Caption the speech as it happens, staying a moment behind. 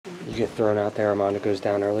You get thrown out there, Armando goes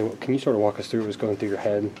down early. Can you sort of walk us through what was going through your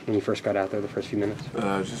head when you first got out there the first few minutes?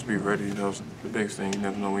 Just be ready. That was the biggest thing. You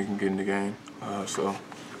never know when you can get in the game. So I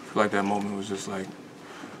feel like that moment was just like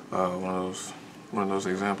one of those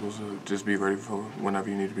examples of just be ready for whenever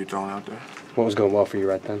you need to be thrown out there. What was going well for you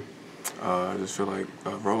right then? I just feel like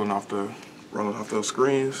rolling off those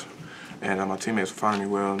screens, and my teammates were finding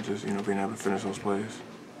me well, and just being able to finish those plays.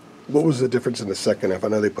 What was the difference in the second half? I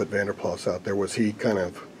know they put Vanderplas out there. Was he kind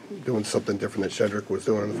of doing something different that Shedrick was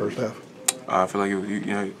doing in the first half? I feel like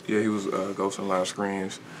he was ghosting a lot of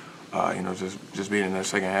screens. Just being in that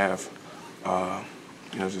second half.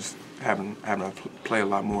 Just having to play a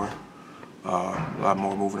lot more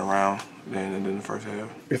moving around than in the first half.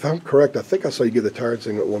 If I'm correct, I think I saw you get the tired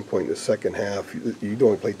thing at one point in the second half. You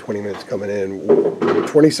only played 20 minutes coming in.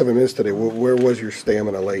 27 minutes today. Where was your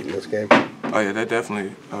stamina late in this game? Oh yeah, that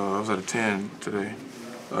definitely. I was at a 10 today.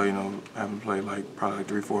 Having played probably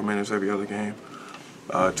 3-4 minutes every other game.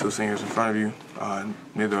 Two seniors in front of you,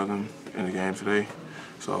 neither of them in the game today.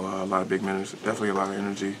 So a lot of big minutes, definitely a lot of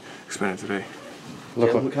energy expended today.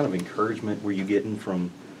 Jalen, what kind of encouragement were you getting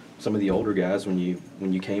from some of the older guys when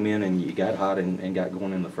you came in and you got hot and got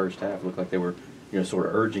going in the first half? It looked like they were sort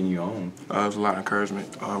of urging you on. It was a lot of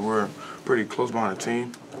encouragement. We're a pretty close bonded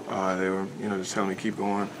team. They were just telling me keep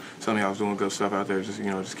going, telling me I was doing good stuff out there.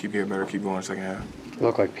 Just keep getting better, keep going in the second half. It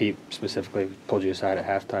looked like Pete specifically pulled you aside at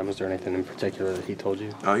halftime. Was there anything in particular that he told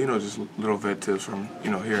you? Just little vet tips from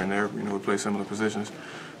here and there. We play similar positions.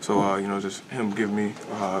 So, just him giving me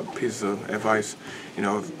pieces of advice,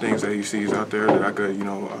 things that he sees out there that I could,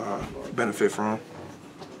 benefit from.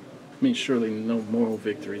 I mean, surely no moral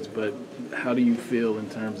victories, but how do you feel in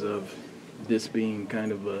terms of this being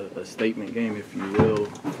kind of a statement game, if you will,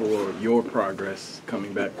 for your progress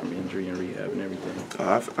coming back from injury and rehab and everything?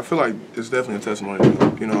 I feel like it's definitely a testimony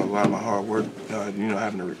to, a lot of my hard work,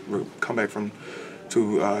 having to come back from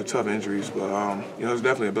two tough injuries. But, it's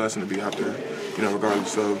definitely a blessing to be out there,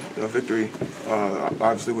 regardless of victory,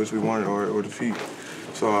 obviously, which we wanted, or defeat.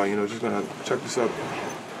 So, just going to check this up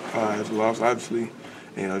as a loss, obviously,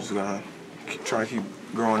 just going to try to keep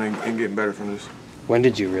growing and getting better from this. When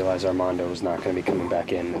did you realize Armando was not going to be coming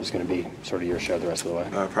back in? It was going to be sort of your show the rest of the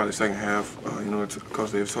way? Probably second half.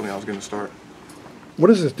 Coach Davis told me I was going to start. What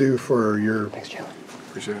does this do for your Thanks, Jalen.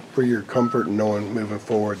 Appreciate it. For your comfort in knowing moving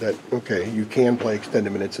forward that, okay, you can play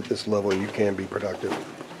extended minutes at this level and you can be productive?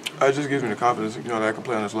 It just gives me the confidence, that I can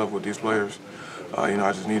play on this level with these players. I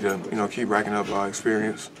just need to, keep racking up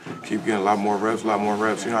experience, keep getting a lot more reps. I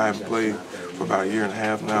haven't played for about 1.5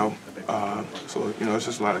 years now. So, it's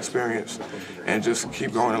just a lot of experience and just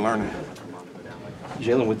keep going and learning.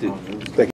 Jalen, with the